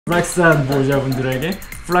플렉스한 보호자분들에게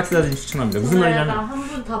플렉스 사진 추천합니다. 무슨 말이냐면 한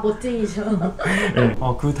분 다 멋쟁이죠. 네.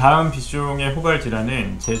 그 다음 비숑의 호발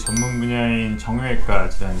질환은 제 전문 분야인 정형외과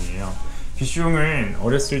질환이에요. 비숑은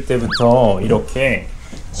어렸을 때부터 이렇게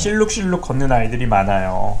실룩실룩 걷는 아이들이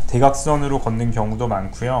많아요. 대각선으로 걷는 경우도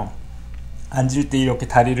많고요. 앉을 때 이렇게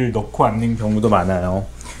다리를 넣고 앉는 경우도 많아요.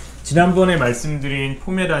 지난번에 말씀드린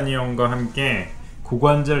포메라니언과 함께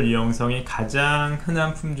고관절 이형성이 가장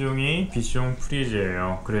흔한 품종이 비숑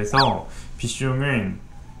프리즈예요. 그래서 비숑은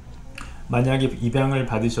만약에 입양을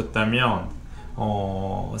받으셨다면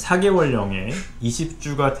 4개월령에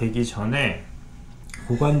 20주가 되기 전에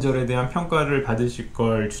고관절에 대한 평가를 받으실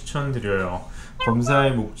걸 추천드려요.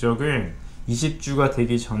 검사의 목적은 20주가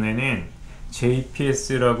되기 전에는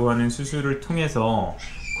JPS라고 하는 수술을 통해서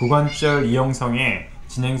고관절 이형성의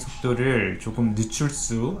진행 속도를 조금 늦출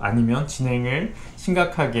수, 아니면 진행을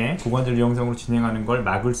심각하게 고관절 이형성으로 진행하는 걸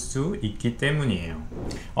막을 수 있기 때문이에요.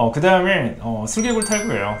 그 다음에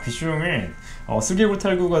슬개골탈구예요. 비숑은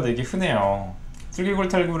슬개골탈구가 되게 흔해요.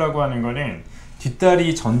 슬개골탈구라고 하는 거는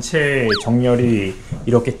뒷다리 전체 정렬이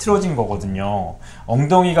이렇게 틀어진 거거든요.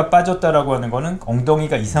 엉덩이가 빠졌다라고 하는 거는,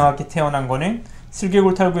 엉덩이가 이상하게 태어난 거는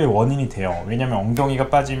슬개골탈구의 원인이 돼요. 왜냐면 엉덩이가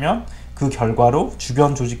빠지면 그 결과로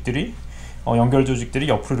주변 조직들이 연결 조직들이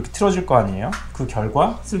옆으로 이렇게 틀어질 거 아니에요. 그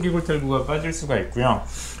결과 슬개골탈구가 빠질 수가 있고요.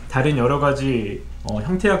 다른 여러 가지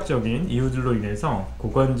형태학적인 이유들로 인해서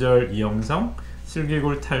고관절 이형성,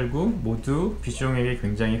 슬개골탈구 모두 비숑에게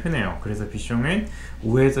굉장히 흔해요. 그래서 비숑은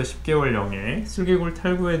 5에서 10개월령에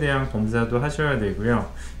슬개골탈구에 대한 검사도 하셔야 되고요.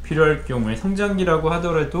 필요할 경우에 성장기라고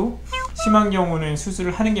하더라도 심한 경우는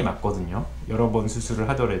수술을 하는 게 맞거든요. 여러 번 수술을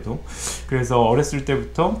하더라도. 그래서 어렸을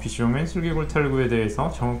때부터 비숑은 슬개골탈구에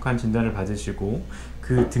대해서 정확한 진단을 받으시고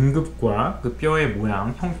그 등급과 그 뼈의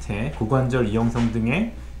모양, 형태, 고관절 이형성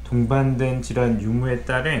등의 동반된 질환 유무에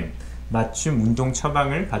따른 맞춤 운동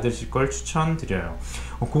처방을 받으실 걸 추천드려요.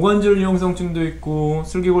 고관절 이형성증도 있고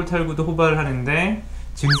슬개골탈구도 호발하는데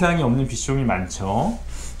증상이 없는 비숑이 많죠.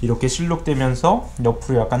 이렇게 실룩되면서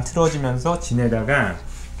옆으로 약간 틀어지면서 지내다가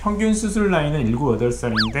평균수술나이는 7,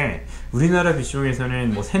 8살인데 우리나라 비숑에서는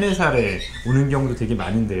뭐 3, 4살에 오는 경우도 되게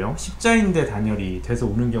많은데요. 십자인대 단열이 돼서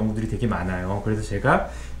오는 경우들이 되게 많아요. 그래서 제가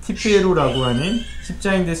TPLO라고 하는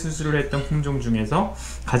십자인대 수술을 했던 품종 중에서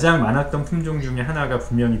가장 많았던 품종 중에 하나가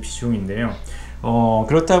분명히 비숑인데요.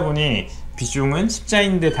 그렇다 보니 비숑은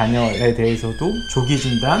십자인대 단열에 대해서도 조기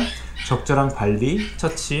진단, 적절한 관리,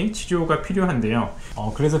 처치, 치료가 필요한데요.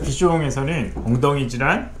 그래서 비숑에서는 엉덩이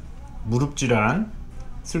질환, 무릎 질환,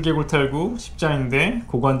 슬개골탈구, 십자인대,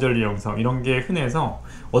 고관절 이형성 이런 게 흔해서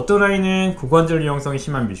어떤 아이는 고관절 이형성이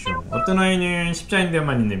심한 비숑, 어떤 아이는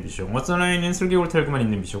십자인대만 있는 비숑, 어떤 아이는 슬개골탈구만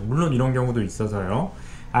있는 비숑, 물론 이런 경우도 있어서요.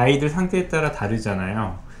 아이들 상태에 따라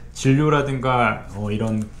다르잖아요. 진료라든가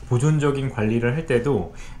이런 보존적인 관리를 할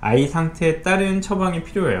때도 아이 상태에 따른 처방이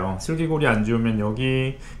필요해요. 슬개골이 안 좋으면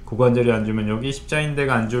여기, 고관절이 안 좋으면 여기,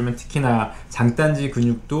 십자인대가 안 좋으면 특히나 장단지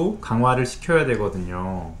근육도 강화를 시켜야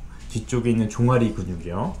되거든요. 뒤쪽에 있는 종아리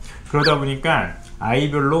근육이요. 그러다 보니까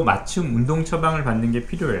아이별로 맞춤 운동 처방을 받는 게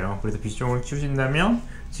필요해요. 그래서 비숑을 키우신다면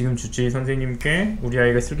지금 주치의 선생님께 우리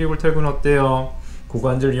아이가 슬개골탈구는 어때요?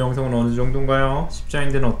 고관절 이형성은 어느 정도인가요?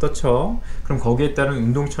 십자인대는 어떻죠? 그럼 거기에 따른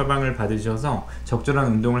운동 처방을 받으셔서 적절한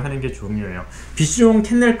운동을 하는 게 중요해요. 비숑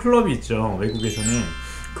캔넬 클럽이 있죠. 외국에서는.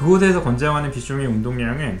 그곳에서 권장하는 비숑의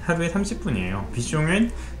운동량은 하루에 30분이에요.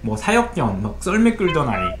 비숑은 뭐 사역견, 막 썰매 끌던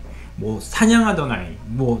아이, 뭐 사냥하던 아이,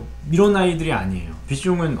 뭐 이런 아이들이 아니에요.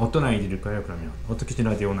 비숑은 어떤 아이들일까요? 그러면 어떻게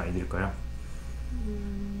진화되어 온 아이들일까요?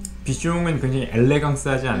 비숑은 굉장히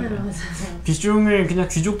엘레강스하지 않나요? 네, 비숑을 그냥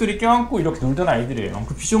귀족들이 껴안고 이렇게 놀던 아이들이에요.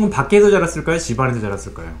 그 비숑은 밖에서 자랐을까요? 집안에서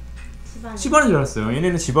자랐을까요? 집안에서 자랐어요.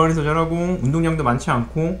 얘네는 집안에서 자라고 운동량도 많지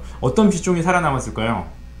않고 어떤 비숑이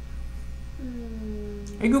살아남았을까요?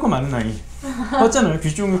 애교가 많은 아이. 맞잖아요.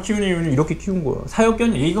 비숑을 키우는 이유는 이렇게 키운 거예요.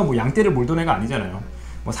 사역견, 얘가 뭐 양떼를 몰던 애가 아니잖아요.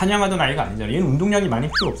 뭐 사냥하던 아이가 아니잖아요. 얘는 운동량이 많이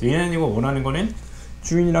필요 없어요. 얘는 이거 원하는 거는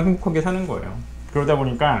주인이랑 행복하게 사는 거예요. 그러다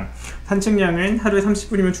보니까 산책량은 하루에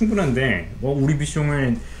 30분이면 충분한데 우리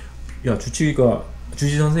비숑은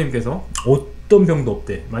주치 선생님께서 어떤 병도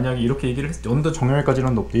없대. 만약에 이렇게 얘기를 했을 때 어떤 정형외과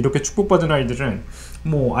질환도 없대. 이렇게 축복받은 아이들은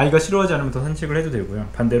뭐 아이가 싫어하지 않으면 더 산책을 해도 되고요.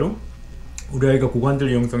 반대로 우리 아이가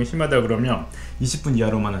고관절 이형성이 심하다 그러면 20분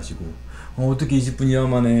이하로만 하시고 어떻게 20분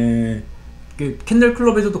이하만 해. 캔들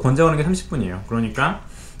클럽에서도 권장하는 게 30분이에요. 그러니까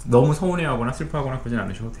너무 서운해하거나 슬퍼하거나 그러진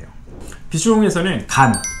않으셔도 돼요. 비숑에서는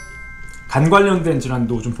간 관련된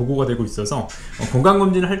질환도 좀 보고가 되고 있어서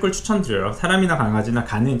건강검진을 할 걸 추천드려요. 사람이나 강아지나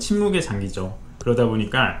간은 침묵의 장기죠. 그러다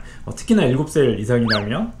보니까 특히나 7살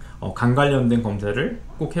이상이라면 간 관련된 검사를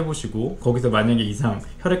꼭 해보시고 거기서 만약에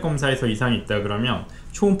혈액 검사에서 이상이 있다 그러면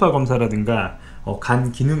초음파 검사라든가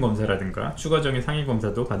간 기능 검사라든가 추가적인 상위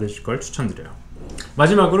검사도 받으실 걸 추천드려요.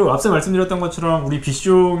 마지막으로 앞서 말씀드렸던 것처럼 우리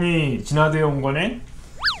비숑이 진화되어 온 거는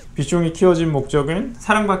비숑이 키워진 목적은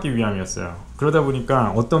사랑받기 위함이었어요. 그러다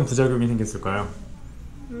보니까 어떤 부작용이 생겼을까요?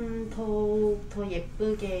 더욱 더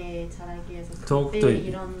예쁘게 자라기 위해서 더욱 교배 더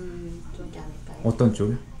이런 쪽이 아닐까요? 어떤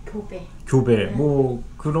쪽이요? 교배. 네. 뭐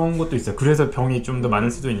그런 것도 있어요. 그래서 병이 좀 더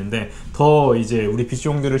많을 수도 있는데 더 이제 우리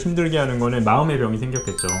비숑들을 힘들게 하는 거는 마음의 병이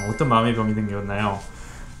생겼겠죠. 어떤 마음의 병이 생겼나요?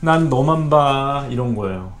 난 너만 봐 이런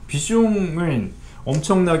거예요. 비숑은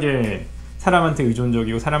엄청나게 사람한테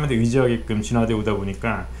의존적이고 사람한테 의지하게끔 진화되어 오다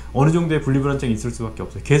보니까 어느 정도의 분리불안증이 있을 수밖에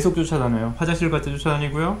없어요. 계속 쫓아다녀요. 화장실 갈 때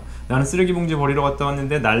쫓아다니고요. 나는 쓰레기 봉지 버리러 갔다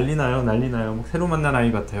왔는데 난리나요. 뭐 새로 만난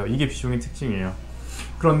아이 같아요. 이게 비숑의 특징이에요.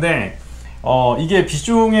 그런데 이게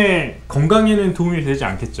비숑의 건강에는 도움이 되지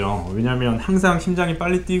않겠죠. 왜냐하면 항상 심장이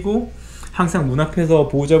빨리 뛰고 항상 문 앞에서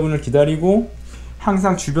보호자분을 기다리고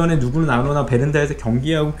항상 주변에 누구는 안 오나 베란다에서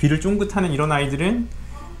경기하고 귀를 쫑긋하는 이런 아이들은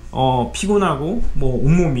피곤하고 뭐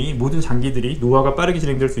온몸이 모든 장기들이 노화가 빠르게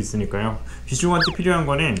진행될 수 있으니까요. 비숑한테 필요한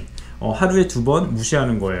거는 하루에 2번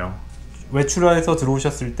무시하는 거예요. 외출해서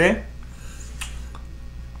들어오셨을 때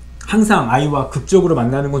항상 아이와 극적으로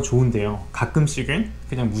만나는 건 좋은데요. 가끔씩은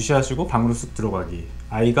그냥 무시하시고 방으로 쑥 들어가기.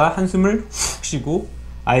 아이가 한숨을 훅 쉬고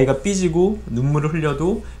아이가 삐지고 눈물을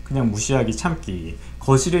흘려도 그냥 무시하기 참기.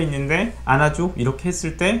 거실에 있는데 안아줘 이렇게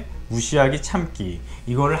했을 때 무시하기 참기.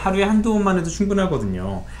 이거를 하루에 한두 번만 해도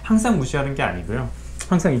충분하거든요. 항상 무시하는 게 아니고요.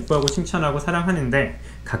 항상 이뻐하고 칭찬하고 사랑하는데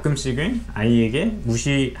가끔씩은 아이에게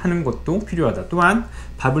무시하는 것도 필요하다. 또한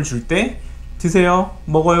밥을 줄 때 드세요,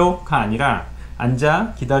 먹어요가 아니라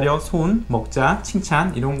앉아, 기다려, 손, 먹자,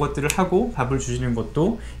 칭찬 이런 것들을 하고 밥을 주시는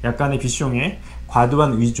것도 약간의 비숑의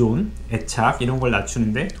과도한 의존, 애착 이런 걸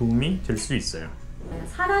낮추는데 도움이 될 수 있어요.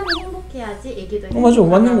 사람이 행복해야지 애기도 행복하다. 맞아,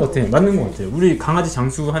 맞는 것 같아. 맞는 것 같아요. 우리 강아지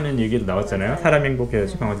장수하는 얘기도 나왔잖아요. 사람이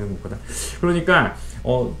행복해야지 강아지 행복하다. 그러니까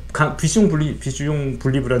비숑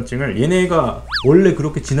분리불안증을 얘네가 원래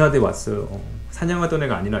그렇게 진화돼 왔어요. 사냥하던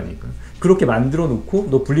애가 아니라니까. 그렇게 만들어 놓고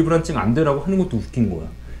너 분리불안증 안 되라고 하는 것도 웃긴 거야.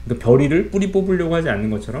 그러니까 별이를 뿌리 뽑으려고 하지 않는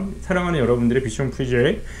것처럼 사랑하는 여러분들의 비숑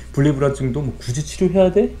프리저의 분리불안증도 뭐 굳이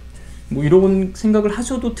치료해야 돼? 뭐 이런 생각을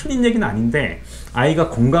하셔도 틀린 얘기는 아닌데 아이가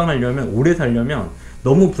건강하려면 오래 살려면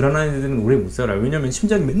너무 불안한 애들은 오래 못 살아요. 왜냐면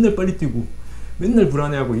심장이 맨날 빨리 뛰고 맨날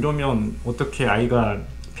불안해하고 이러면 어떻게 아이가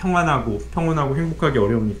평안하고 행복하기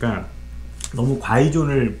어려우니까 너무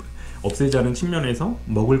과의존을 없애자는 측면에서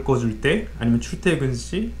먹을 거 줄 때 아니면 출퇴근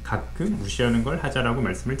시 가끔 무시하는 걸 하자라고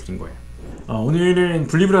말씀을 드린 거예요. 오늘은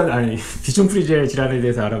비숑 프리저의 질환에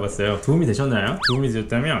대해서 알아봤어요. 도움이 되셨나요? 도움이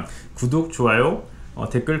되셨다면 구독, 좋아요,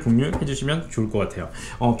 댓글 공유해 주시면 좋을 것 같아요.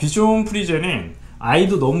 비숑 프리저는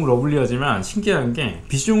아이도 너무 러블리하지만 신기한 게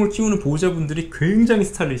비숑을 키우는 보호자분들이 굉장히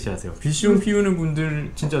스타일리시하세요. 비숑 키우는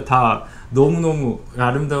분들 진짜 다 너무너무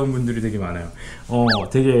아름다운 분들이 되게 많아요.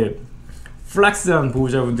 되게 플렉스한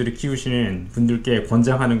보호자분들이 키우시는 분들께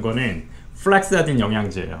권장하는 거는 플렉스아딘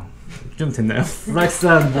영양제예요. 좀 됐나요?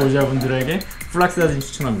 플렉스한 보호자분들에게 플렉스아딘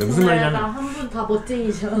추천합니다. 무슨 말이냐면 한 분 다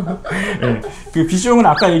멋쟁이셔. 네, 그 비숑은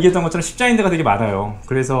아까 얘기했던 것처럼 십자인대가 되게 많아요.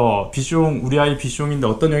 그래서 우리 아이 비숑인데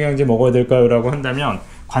어떤 영양제 먹어야 될까요? 라고 한다면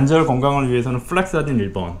관절 건강을 위해서는 플렉스아딘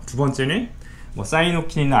 1번, 두 번째는 뭐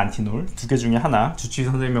사이노킨이나 안티놀 두 개 중에 하나 주치의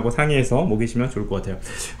선생님하고 상의해서 먹이시면 좋을 것 같아요.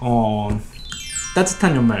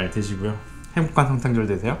 따뜻한 연말 되시고요. 행복한 성탄절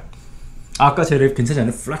되세요. 아까 제 랩 괜찮지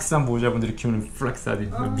않아요? 플렉스한 보호자분들이 키우는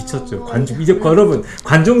플렉스아딘 미쳤죠. 여러분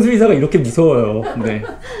관종 수의사가 이렇게 무서워요. 네.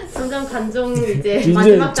 점점 관종 이제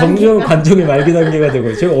마지막 점점 관종의 말기 단계가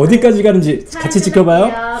되고 제가 어디까지 가는지 같이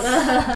지켜봐요.